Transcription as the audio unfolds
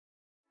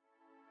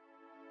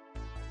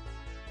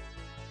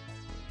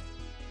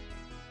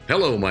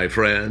Hello, my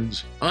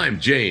friends. I'm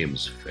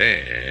James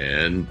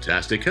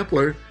Fantastic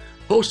Kepler,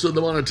 host of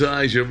the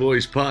Monetize Your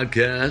Voice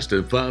podcast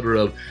and founder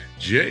of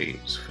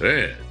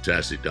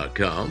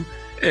JamesFantastic.com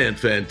and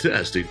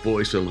Fantastic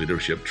Voice and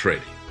Leadership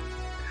Training.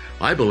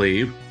 I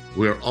believe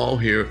we're all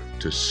here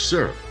to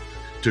serve,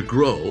 to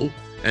grow,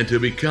 and to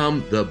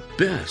become the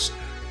best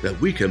that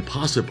we can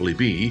possibly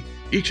be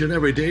each and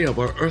every day of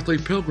our earthly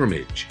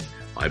pilgrimage.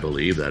 I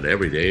believe that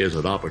every day is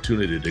an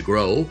opportunity to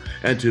grow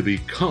and to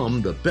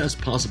become the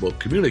best possible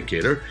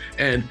communicator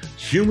and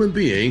human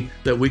being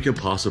that we can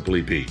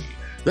possibly be.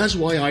 That's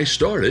why I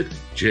started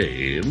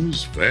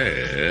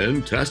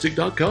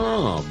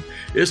JamesFantastic.com.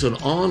 It's an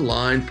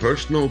online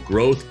personal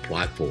growth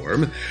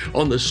platform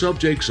on the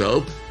subjects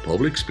of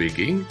public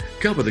speaking,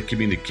 confident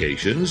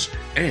communications,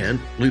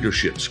 and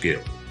leadership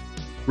skills.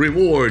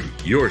 Reward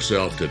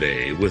yourself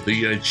today with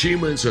the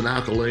achievements and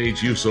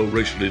accolades you so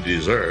richly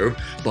deserve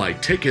by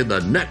taking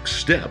the next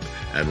step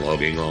and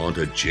logging on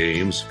to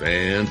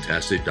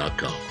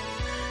JamesFantastic.com.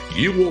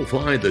 You will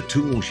find the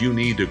tools you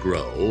need to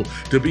grow,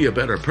 to be a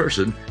better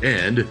person,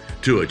 and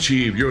to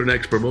achieve your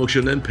next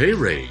promotion and pay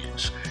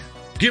raise.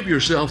 Give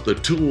yourself the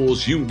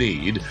tools you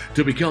need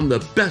to become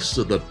the best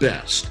of the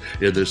best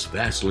in this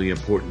vastly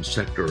important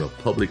sector of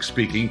public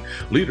speaking,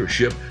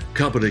 leadership,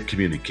 competent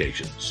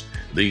communications.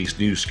 These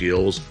new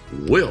skills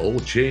will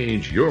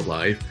change your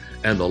life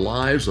and the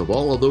lives of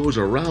all of those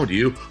around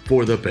you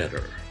for the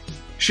better.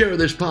 Share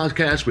this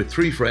podcast with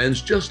 3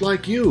 friends just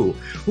like you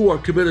who are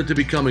committed to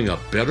becoming a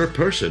better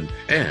person,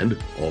 and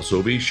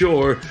also be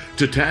sure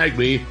to tag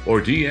me or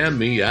DM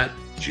me at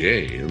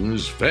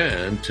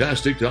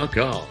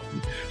JamesFantastic.com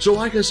so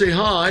I can say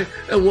hi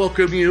and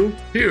welcome you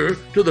here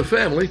to the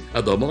family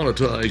of the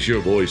Monetize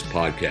Your Voice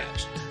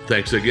podcast.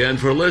 Thanks again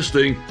for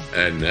listening,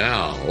 and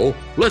now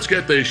let's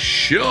get this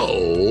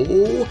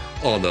show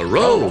on the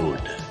road.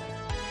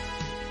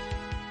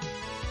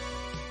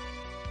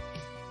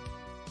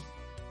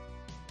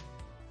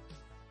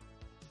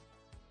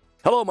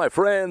 Hello, my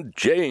friend,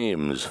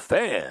 James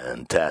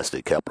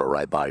Fantastic Kepler,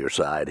 right by your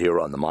side here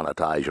on the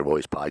Monetize Your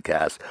Voice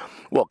podcast.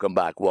 Welcome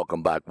back.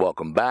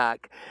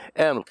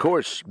 And, of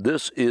course,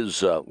 this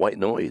is White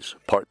Noise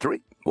Part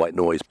 3. White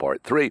Noise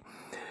Part 3.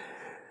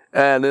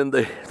 And in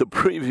the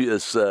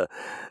previous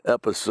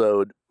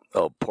episode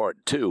of Part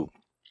 2,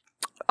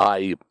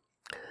 I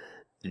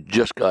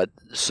just got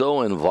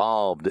so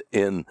involved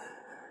in,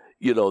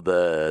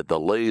 the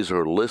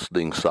laser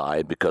listening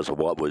side because of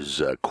what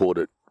was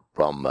quoted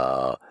from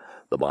the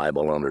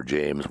Bible under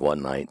James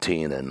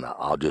 1:19, and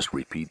I'll just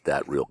repeat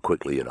that real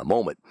quickly in a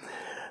moment.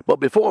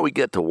 But before we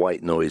get to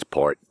White Noise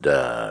Part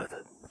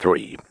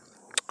 3,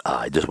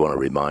 I just want to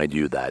remind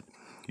you that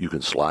you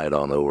can slide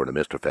on over to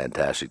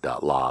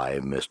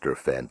MrFantastic.live,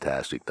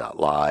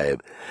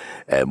 MrFantastic.live,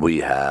 and we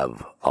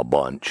have a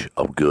bunch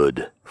of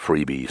good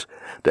freebies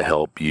to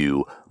help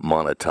you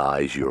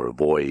monetize your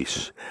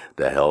voice,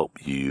 to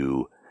help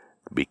you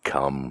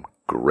become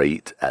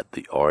great at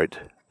the art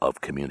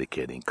of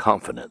communicating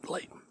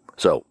confidently.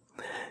 So,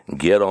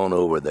 get on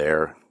over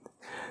there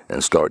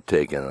and start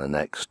taking the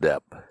next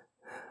step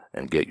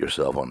and get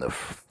yourself on the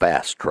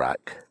fast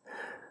track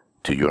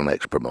to your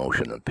next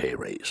promotion and pay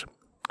raise.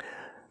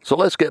 So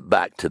let's get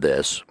back to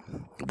this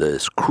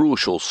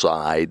crucial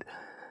side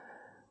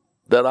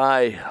that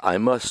I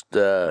must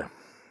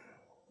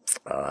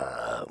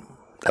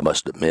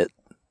admit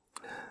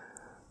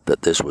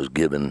that this was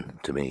given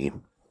to me.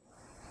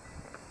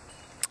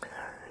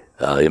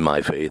 In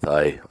my faith,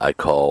 I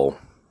call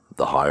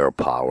the higher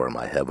power,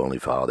 my Heavenly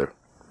Father,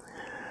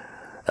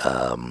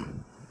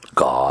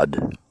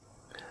 God,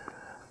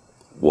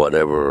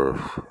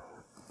 whatever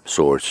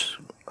source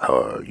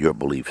your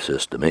belief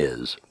system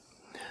is.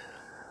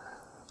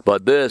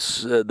 But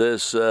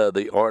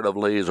the art of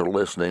laser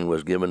listening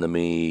was given to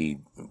me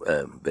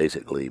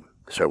basically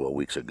several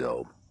weeks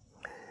ago,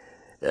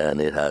 and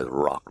it has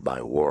rocked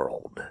my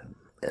world.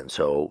 And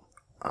so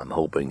I'm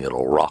hoping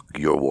it'll rock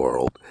your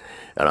world,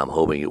 and I'm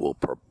hoping it will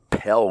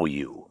propel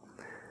you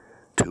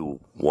to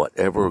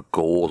whatever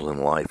goals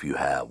in life you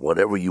have,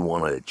 whatever you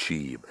want to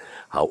achieve,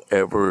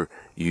 however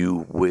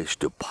you wish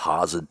to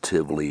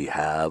positively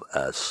have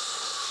a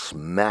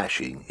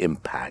smashing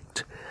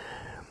impact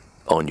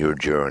on your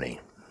journey,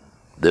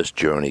 this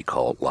journey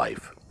called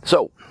life.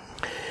 So,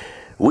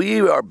 we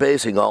are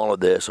basing all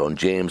of this on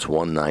James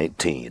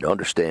 1:19.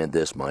 Understand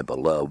this, my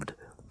beloved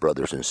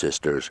brothers and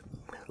sisters.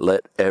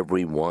 Let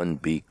everyone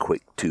be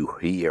quick to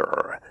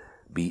hear.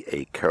 Be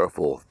a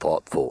careful,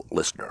 thoughtful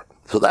listener.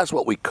 So that's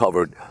what we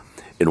covered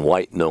in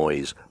White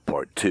Noise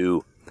Part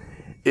 2.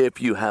 If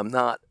you have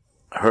not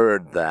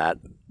heard that,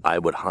 I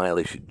would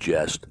highly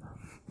suggest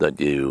that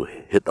you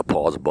hit the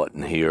pause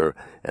button here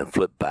and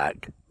flip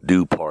back,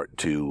 do Part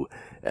 2,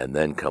 and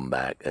then come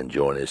back and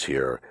join us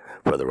here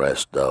for the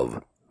rest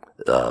of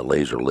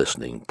Laser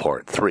Listening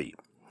Part 3.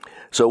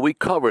 So we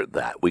covered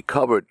that. We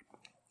covered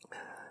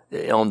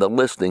on the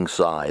listening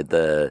side,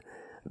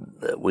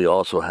 we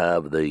also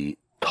have the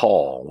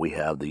we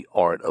have the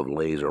art of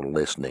laser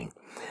listening,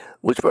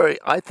 which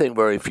I think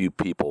very few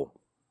people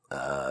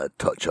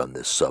touch on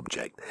this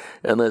subject.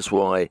 And that's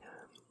why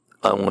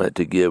I wanted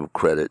to give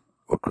credit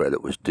where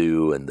credit was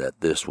due, and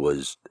that this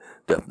was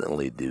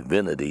definitely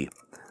divinity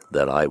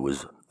that I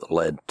was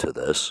led to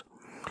this.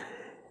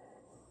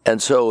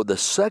 And so the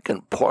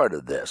second part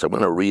of this, I'm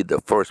going to read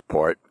the first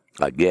part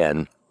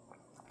again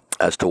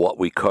as to what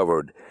we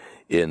covered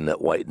in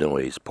White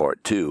Noise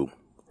Part 2.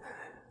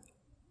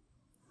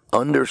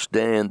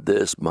 Understand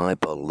this, my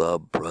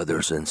beloved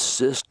brothers and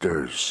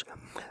sisters.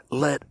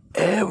 Let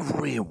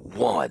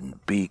everyone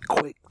be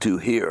quick to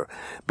hear.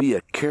 Be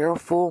a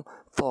careful,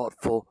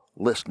 thoughtful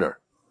listener.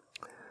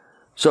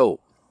 So,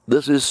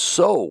 this is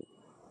so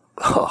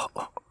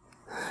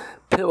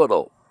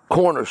pivotal,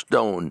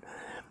 cornerstone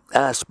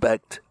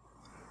aspect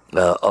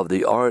of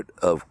the art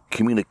of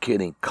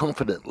communicating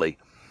confidently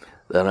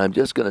that I'm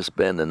just going to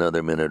spend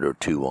another minute or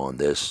two on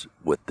this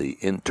with the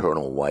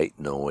internal white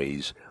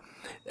noise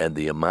and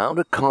the amount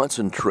of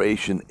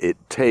concentration it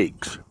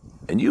takes.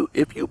 And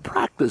if you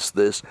practice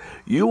this,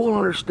 you will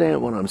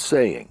understand what I'm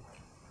saying.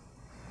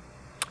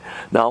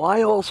 Now,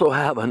 I also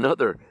have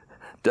another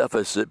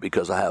deficit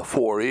because I have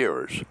 4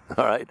 ears,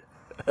 all right?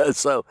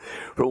 So,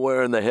 from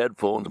wearing the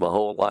headphones my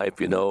whole life,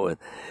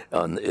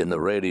 and in the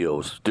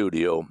radio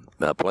studio,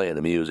 playing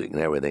the music and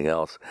everything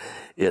else,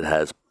 it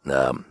has,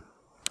 I'm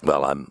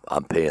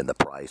paying the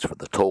price for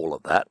the toll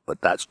of that, but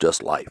that's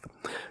just life.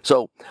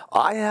 So,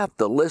 I have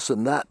to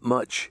listen that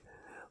much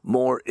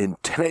more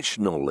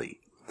intentionally.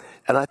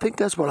 And I think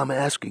that's what I'm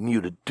asking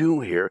you to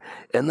do here,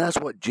 and that's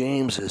what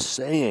James is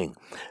saying.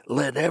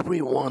 Let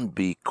everyone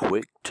be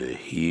quick to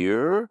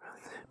hear,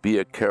 be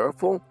a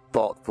careful,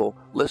 thoughtful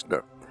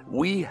listener.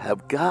 We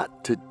have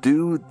got to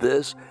do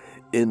this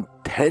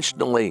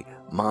intentionally,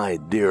 my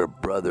dear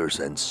brothers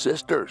and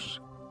sisters.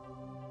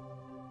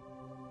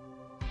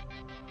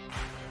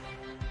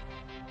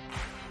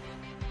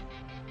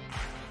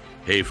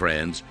 Hey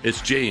friends,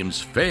 it's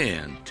James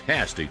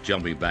Fantastic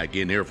jumping back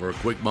in here for a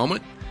quick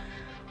moment.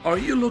 Are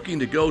you looking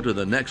to go to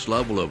the next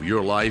level of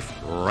your life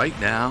right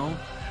now?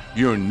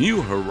 Your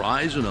new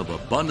horizon of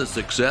abundant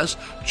success,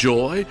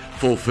 joy,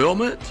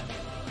 fulfillment?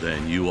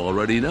 Then you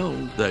already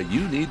know that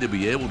you need to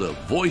be able to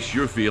voice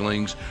your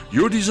feelings,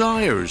 your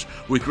desires,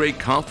 with great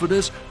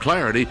confidence,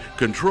 clarity,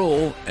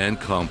 control, and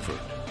comfort.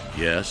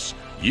 Yes,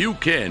 you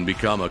can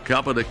become a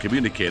competent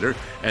communicator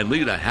and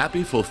lead a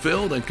happy,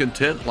 fulfilled, and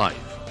content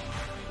life.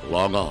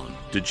 Log on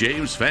to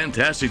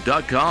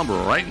jamesfantastic.com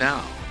right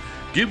now.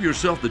 Give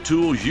yourself the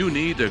tools you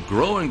need to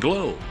grow and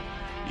glow.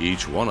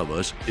 Each one of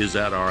us is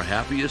at our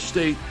happiest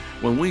state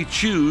when we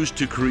choose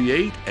to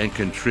create and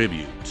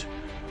contribute.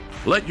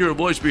 Let your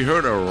voice be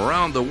heard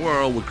around the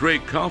world with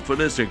great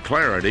confidence and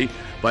clarity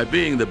by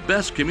being the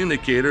best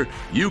communicator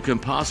you can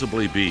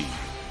possibly be.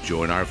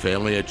 Join our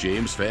family at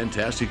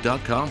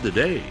jamesfantastic.com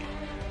today.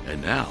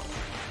 And now,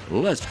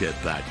 let's get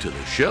back to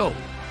the show.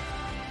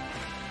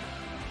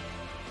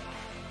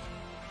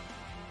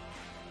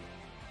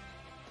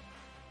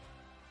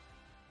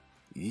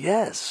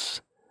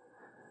 Yes,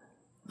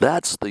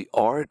 that's the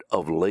art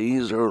of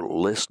laser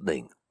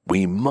listening.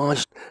 We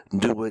must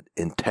do it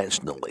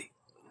intentionally.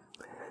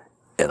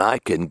 And I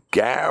can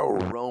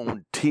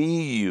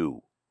guarantee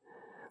you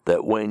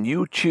that when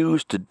you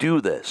choose to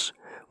do this,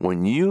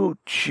 when you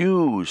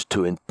choose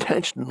to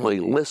intentionally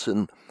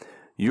listen,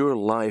 your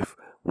life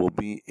will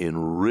be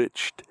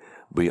enriched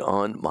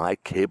beyond my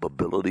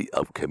capability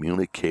of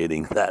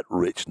communicating that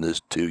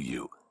richness to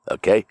you.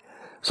 Okay?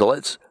 So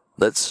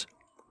let's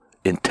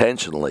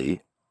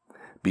intentionally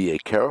be a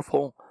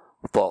careful,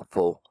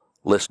 thoughtful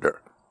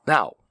listener.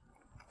 Now,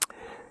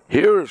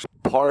 here's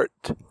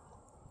part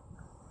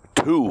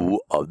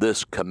 2 of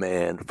this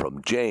command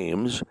from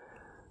James,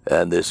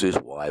 and this is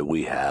why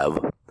we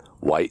have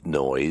White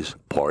Noise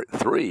Part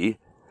 3,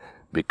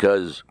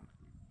 because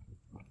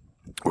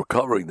we're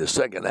covering the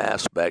second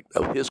aspect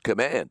of his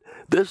command.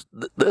 This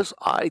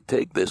I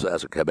take this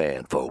as a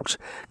command, folks,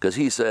 because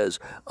he says,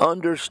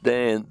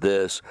 understand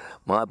this,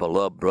 my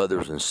beloved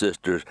brothers and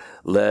sisters,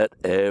 let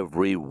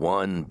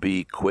everyone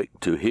be quick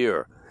to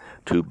hear,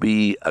 to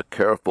be a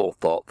careful,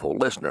 thoughtful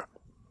listener.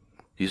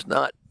 He's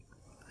not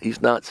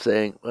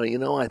saying,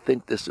 well, I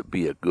think this would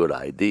be a good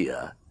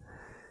idea.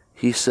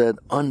 He said,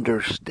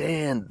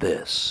 understand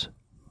this.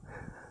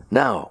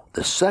 Now,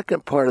 the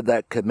second part of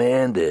that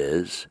command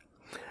is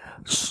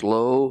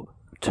slow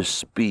to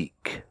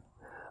speak,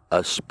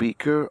 a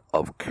speaker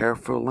of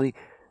carefully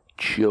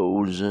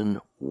chosen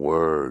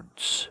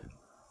words.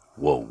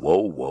 Whoa, whoa,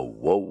 whoa,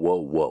 whoa,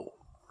 whoa, whoa.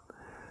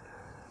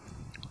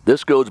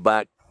 This goes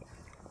back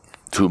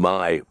to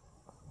my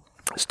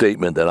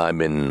statement that I've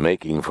been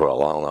making for a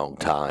long, long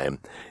time.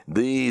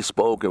 The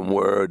spoken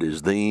word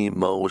is the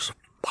most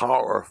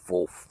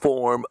powerful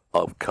form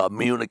of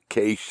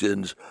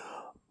communications,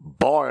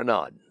 bar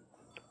none.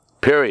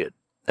 Period.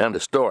 End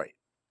of story.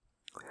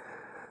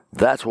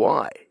 That's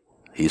why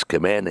he's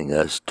commanding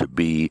us to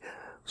be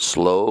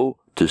slow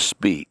to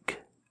speak,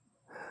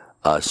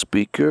 a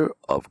speaker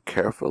of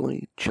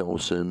carefully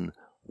chosen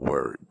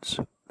words.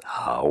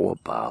 How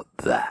about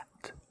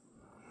that?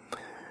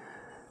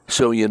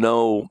 So,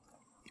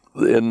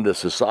 in the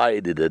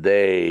society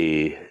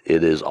today,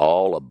 it is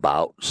all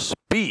about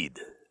speed.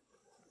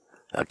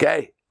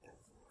 Okay?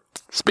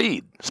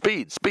 Speed.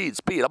 I'm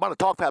going to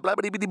talk fast. I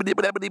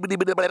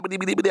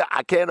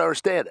can't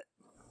understand it.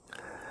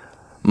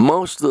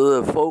 Most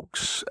of the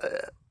folks,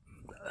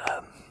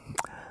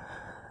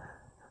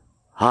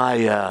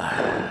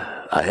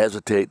 I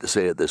hesitate to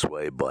say it this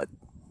way, but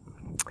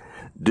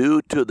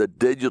due to the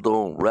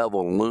digital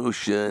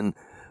revolution,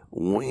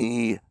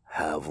 we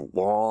have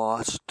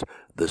lost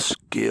the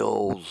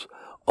skills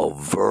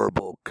of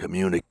verbal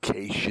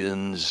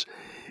communications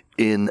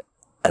in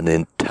an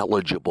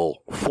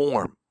intelligible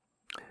form.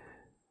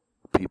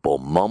 People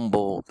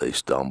mumble, they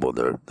stumble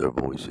their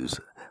voices.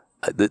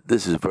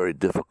 This is very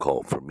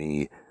difficult for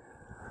me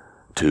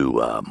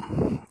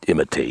to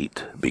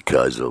imitate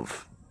because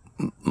of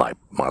my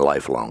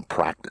lifelong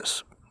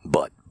practice,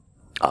 but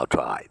I'll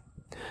try.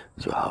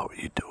 So how are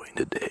you doing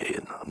today?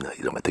 And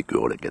I think we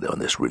ought to get on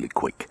this really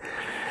quick.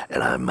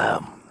 And I'm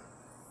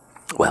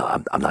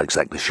not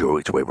exactly sure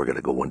which way we're going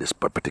to go on this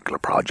particular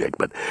project,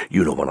 but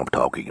you know what I'm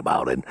talking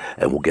about, and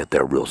we'll get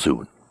there real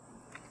soon.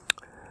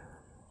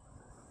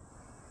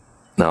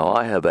 Now,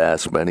 I have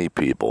asked many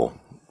people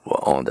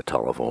on the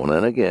telephone,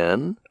 and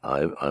again,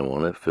 I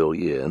want to fill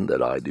you in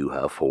that I do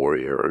have 4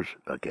 ears.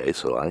 Okay,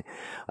 so I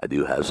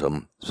do have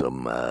some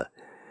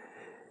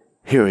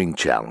hearing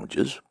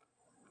challenges.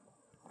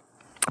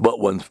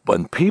 But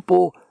when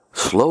people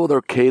slow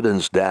their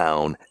cadence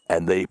down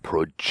and they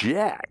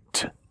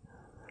project,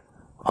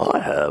 I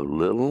have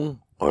little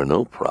or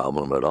no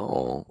problem at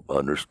all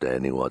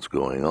understanding what's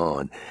going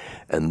on.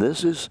 And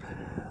this is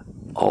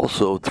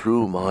also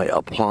through my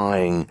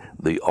applying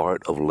the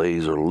art of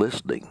laser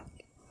listening.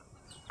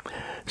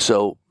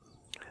 So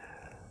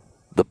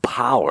the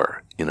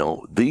power,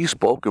 the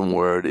spoken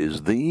word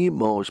is the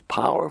most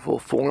powerful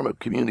form of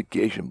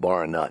communication,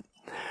 bar none.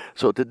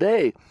 So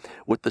today,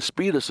 with the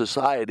speed of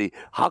society,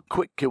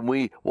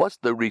 what's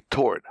the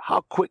retort?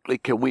 How quickly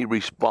can we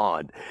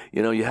respond?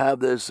 You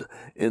have this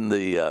in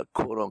the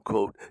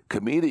quote-unquote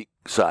comedic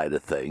side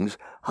of things.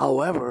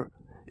 However,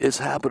 it's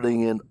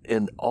happening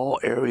in all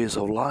areas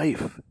of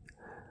life.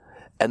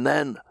 And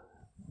then,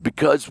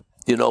 because,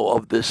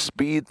 of this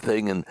speed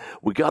thing, and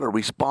we got to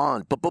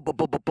respond, boom, boom, boom,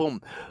 boom, boom,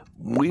 boom.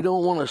 We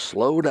don't want to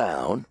slow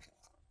down,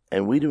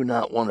 and we do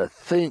not want to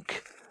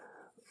think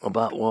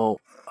about,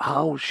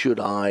 how should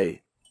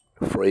I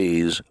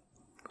phrase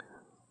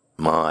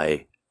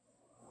my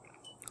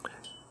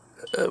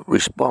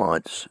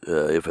response,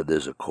 if it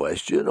is a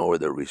question or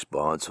the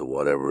response of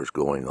whatever is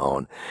going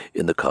on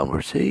in the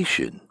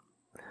conversation?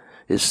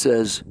 It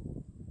says,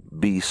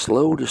 be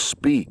slow to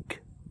speak,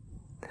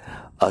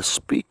 a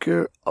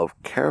speaker of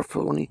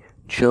carefully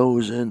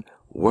chosen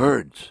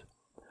words.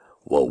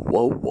 Whoa,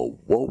 whoa, whoa,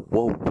 whoa,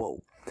 whoa,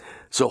 whoa.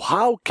 So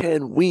how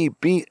can we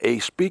be a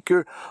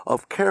speaker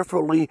of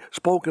carefully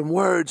spoken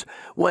words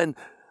when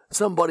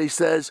somebody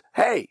says,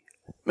 hey,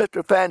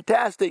 Mr.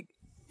 Fantastic,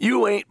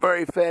 you ain't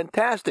very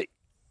fantastic.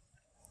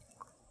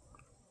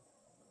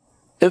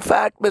 In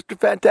fact, Mr.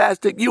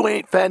 Fantastic, you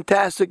ain't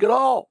fantastic at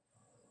all.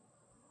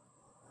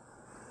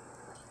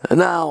 And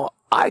now,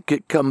 I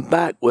could come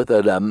back with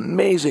an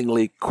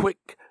amazingly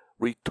quick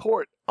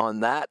retort on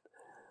that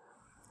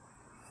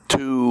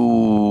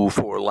to,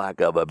 for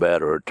lack of a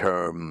better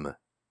term,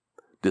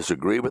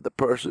 disagree with the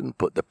person,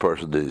 put the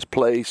person in his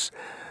place,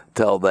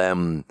 tell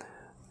them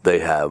they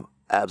have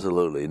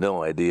absolutely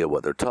no idea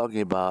what they're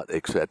talking about,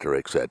 etc.,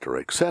 etc.,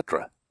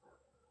 etc.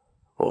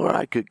 Or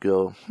I could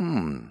go,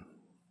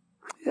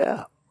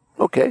 yeah,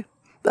 okay,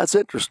 that's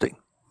interesting.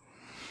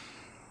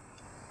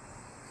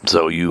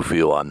 So you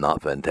feel I'm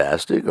not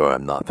fantastic, or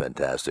I'm not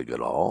fantastic at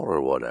all, or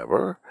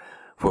whatever,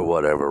 for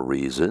whatever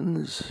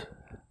reasons.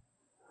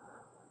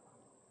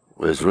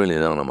 It's really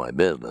none of my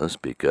business,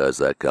 because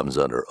that comes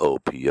under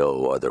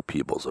OPO, other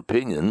people's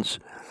opinions.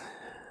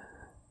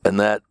 And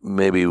that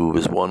maybe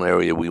was one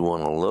area we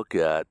want to look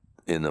at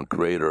in a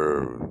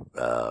greater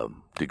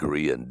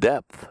degree and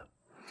depth.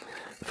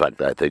 In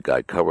fact, I think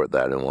I covered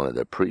that in one of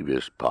the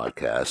previous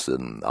podcasts,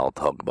 and I'll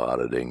talk about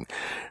it in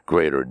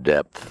greater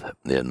depth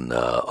in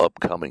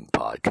upcoming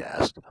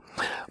podcast.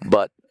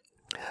 But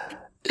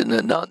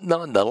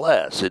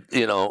nonetheless,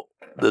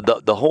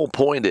 the whole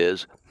point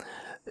is,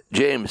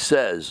 James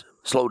says,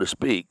 slow to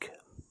speak,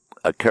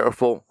 a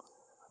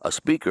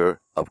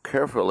speaker of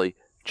carefully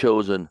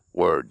chosen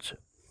words.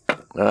 All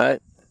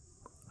right?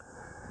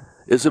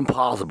 It's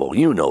impossible.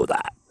 You know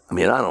that. I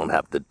mean, I don't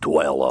have to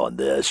dwell on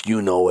this.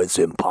 You know it's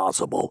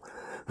impossible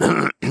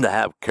to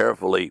have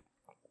carefully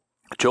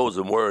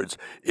chosen words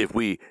if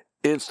we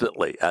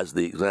instantly, as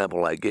the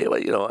example I gave,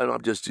 and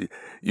I'm just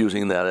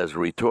using that as a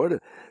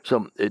retort.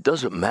 So it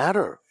doesn't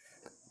matter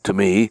to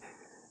me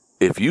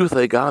if you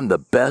think I'm the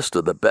best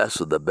of the best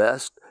of the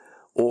best,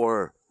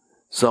 or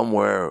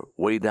somewhere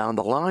way down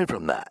the line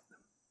from that.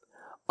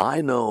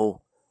 I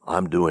know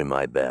I'm doing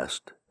my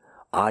best.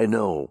 I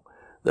know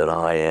that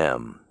I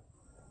am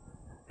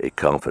a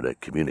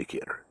confident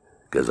communicator,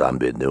 because I've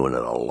been doing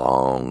it a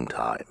long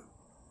time.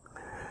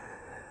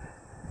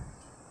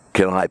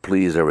 Can I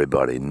please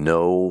everybody?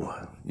 No,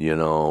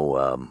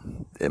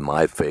 in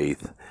my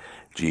faith,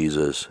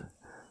 Jesus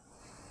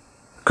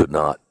could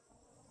not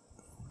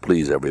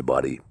please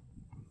everybody.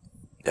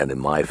 And in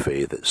my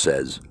faith, it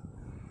says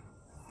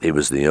he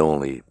was the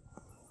only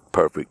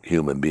perfect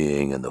human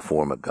being in the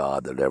form of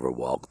God that ever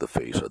walked the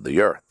face of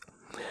the earth.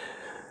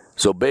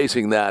 So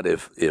basing that,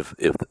 if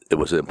it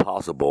was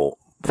impossible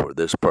for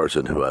this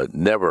person who had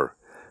never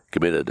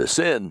committed a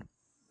sin,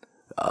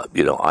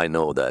 I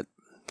know that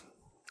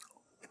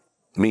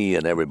me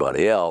and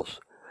everybody else,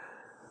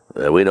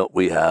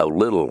 we have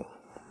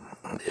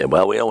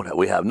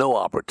no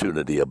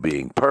opportunity of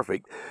being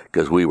perfect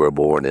because we were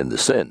born into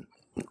sin.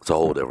 It's a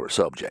whole different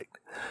subject.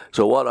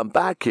 So what I'm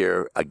back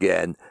here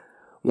again,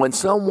 when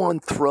someone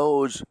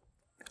throws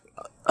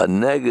a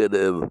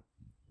negative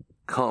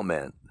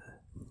comment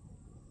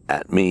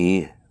at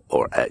me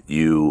or at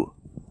you,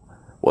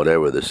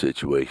 whatever the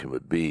situation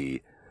would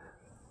be,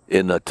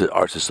 in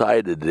our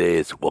society today,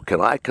 it's, well,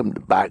 can I come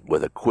back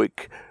with a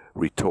quick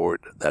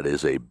retort that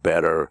is a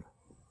better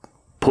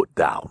put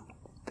down,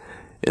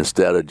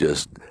 instead of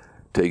just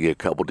taking a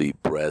couple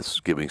deep breaths,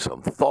 giving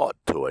some thought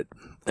to it.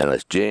 And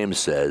as James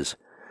says,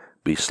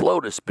 be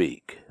slow to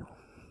speak.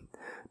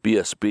 Be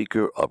a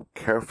speaker of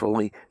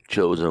carefully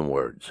chosen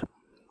words.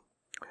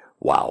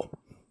 Wow.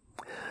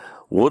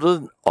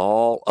 Wouldn't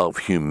all of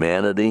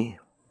humanity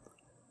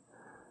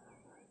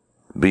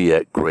be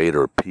at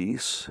greater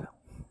peace,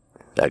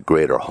 at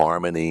greater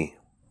harmony,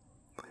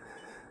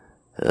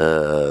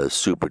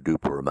 super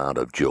duper amount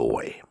of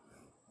joy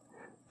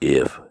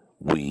if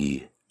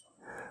we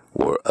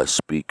were a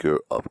speaker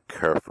of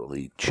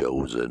carefully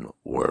chosen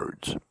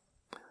words?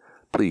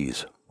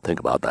 Please think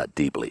about that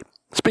deeply.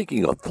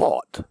 Speaking of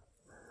thought,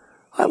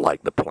 I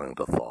like to plant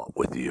a thought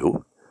with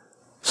you.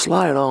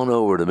 Slide on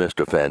over to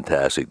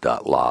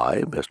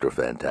MrFantastic.live,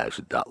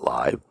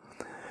 MrFantastic.live,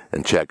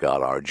 and check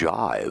out our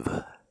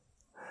Jive.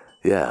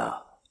 Yeah,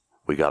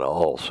 we got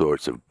all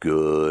sorts of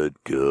good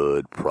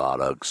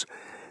products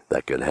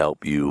that can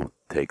help you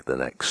take the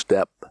next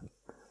step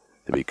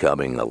to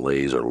becoming a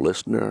laser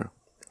listener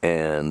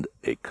and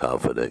a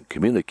confident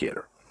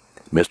communicator.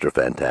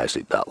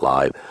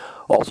 MrFantastic.live.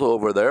 Also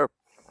over there,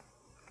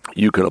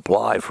 you can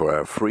apply for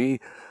a free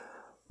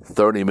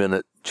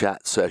 30-minute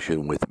chat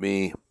session with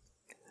me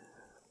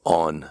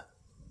on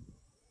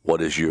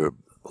what is your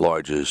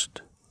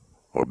largest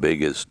or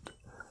biggest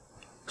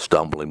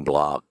stumbling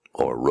block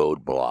or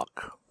roadblock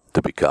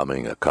to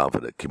becoming a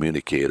confident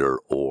communicator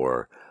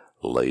or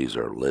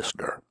laser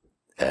listener.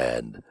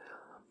 And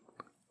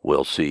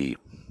we'll see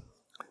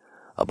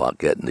about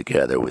getting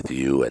together with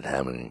you and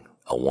having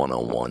a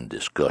one-on-one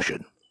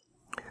discussion.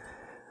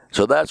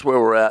 So that's where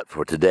we're at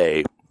for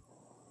today.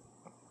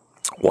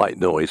 White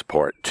Noise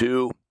Part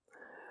 2.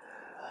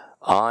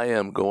 I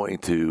am going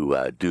to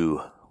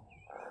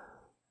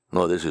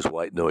this is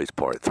White Noise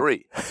Part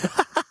 3.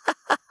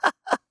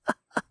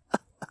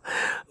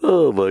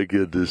 Oh my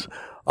goodness.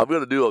 I'm going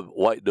to do a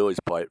White Noise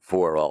Part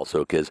 4 also,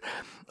 because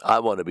I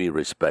want to be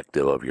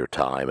respectful of your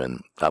time,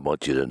 and I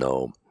want you to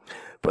know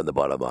from the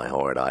bottom of my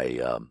heart, I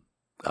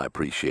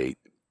appreciate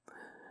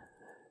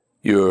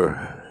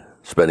your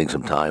spending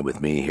some time with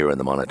me here on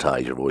the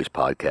Monetize Your Voice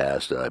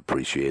podcast. I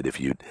appreciate if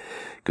you'd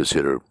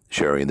consider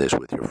sharing this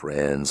with your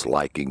friends,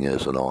 liking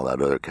this, and all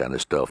that other kind of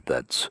stuff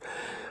that's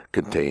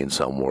contained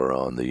somewhere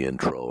on the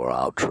intro or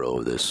outro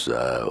of this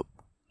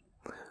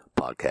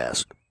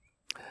podcast.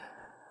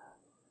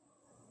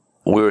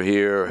 We're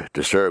here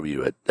to serve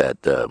you at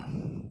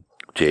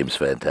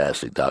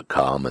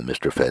jamesfantastic.com and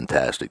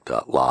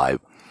mrfantastic.live.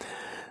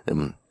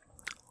 And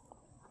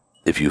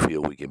if you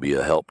feel we can be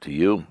a help to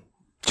you,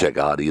 check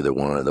out either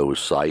one of those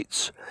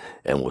sites,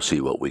 and we'll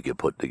see what we can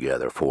put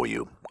together for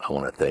you. I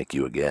want to thank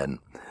you again,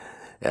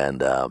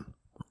 and I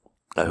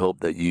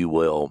hope that you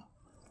will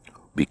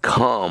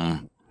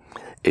become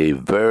a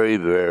very,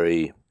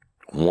 very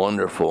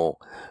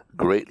wonderful,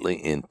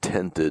 greatly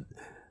intended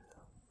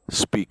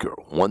speaker,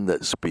 one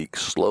that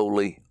speaks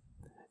slowly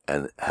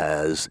and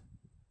has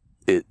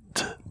it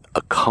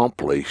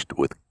accomplished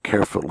with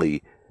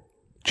carefully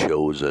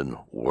chosen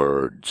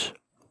words.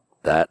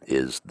 That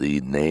is the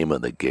name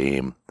of the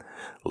game,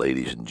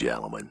 ladies and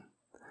gentlemen,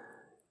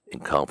 in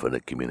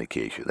confident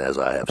communication. As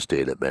I have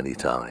stated many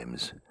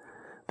times,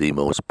 the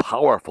most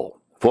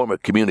powerful form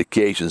of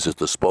communications is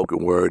the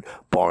spoken word,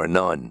 bar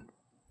none.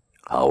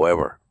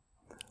 However,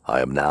 I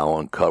have now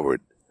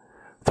uncovered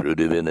through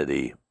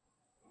divinity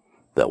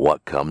that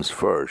what comes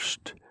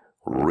first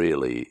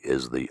really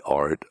is the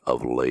art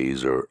of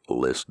laser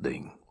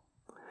listening,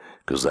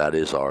 because that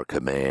is our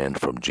command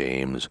from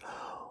James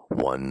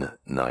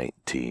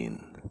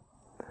 1:19.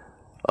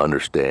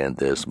 Understand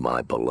this,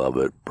 my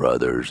beloved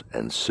brothers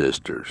and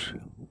sisters.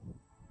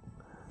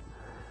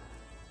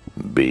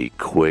 Be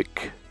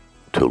quick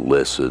to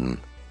listen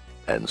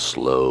and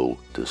slow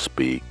to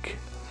speak.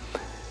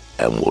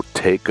 And we'll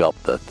take up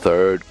the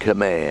third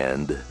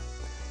command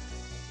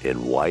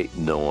in White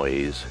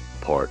Noise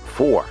Part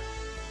 4.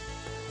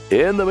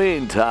 In the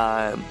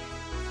meantime,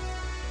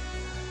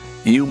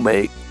 you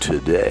make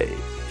today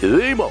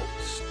the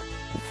most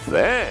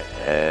fantastic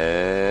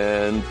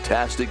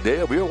fantastic day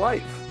of your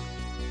life.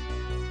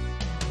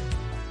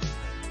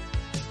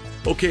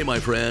 Okay, my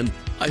friend,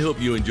 I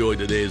hope you enjoyed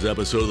today's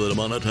episode of the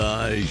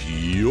Monetize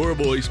Your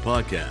Voice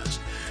podcast.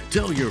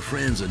 Tell your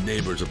friends and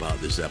neighbors about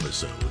this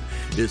episode.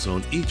 It's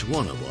on each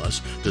one of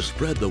us to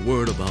spread the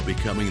word about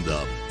becoming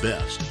the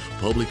best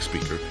public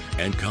speaker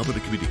and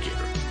competent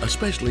communicator,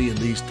 especially in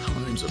these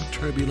times of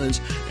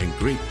turbulence and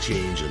great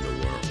change in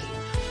the world.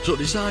 So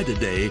decide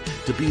today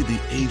to be the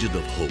agent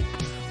of hope,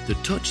 to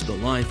touch the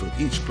life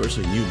of each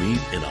person you meet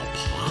in a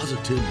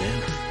positive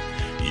manner.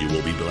 You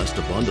will be blessed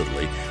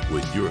abundantly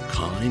with your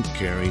kind,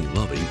 caring,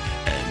 loving,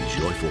 and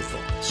joyful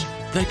thoughts.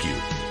 Thank you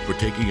for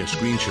taking a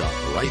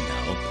screenshot right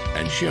now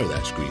and share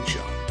that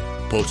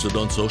screenshot. Post it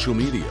on social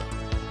media.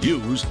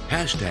 Use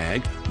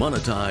hashtag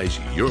Monetize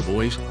Your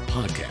Voice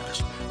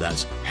Podcast.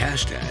 That's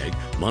hashtag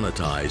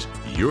Monetize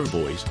Your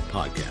Voice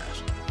Podcast.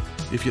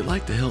 If you'd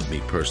like to help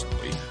me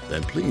personally,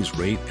 then please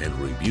rate and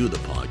review the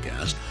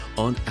podcast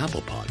on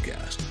Apple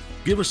Podcasts.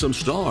 Give us some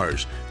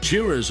stars,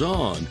 cheer us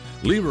on,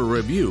 leave a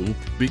review,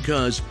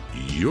 because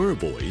your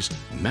voice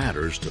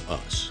matters to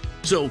us.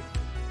 So,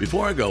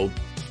 before I go,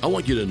 I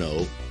want you to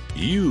know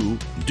you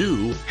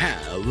do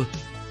have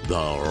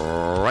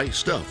the right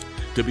stuff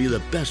to be the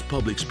best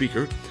public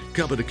speaker,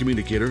 competent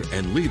communicator,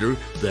 and leader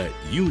that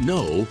you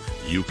know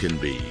you can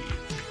be.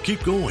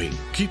 Keep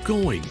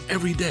going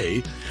every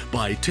day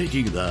by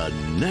taking the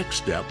next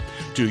step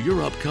to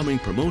your upcoming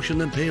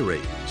promotion and pay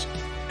raise.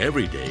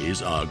 Every day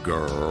is a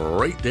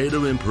great day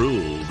to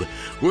improve.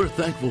 We're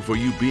thankful for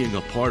you being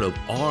a part of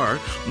our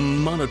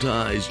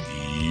Monetize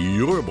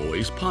Your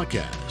Voice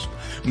podcast.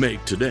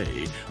 Make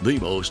today the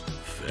most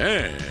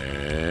fantastic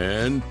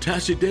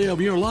day of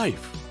your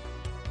life.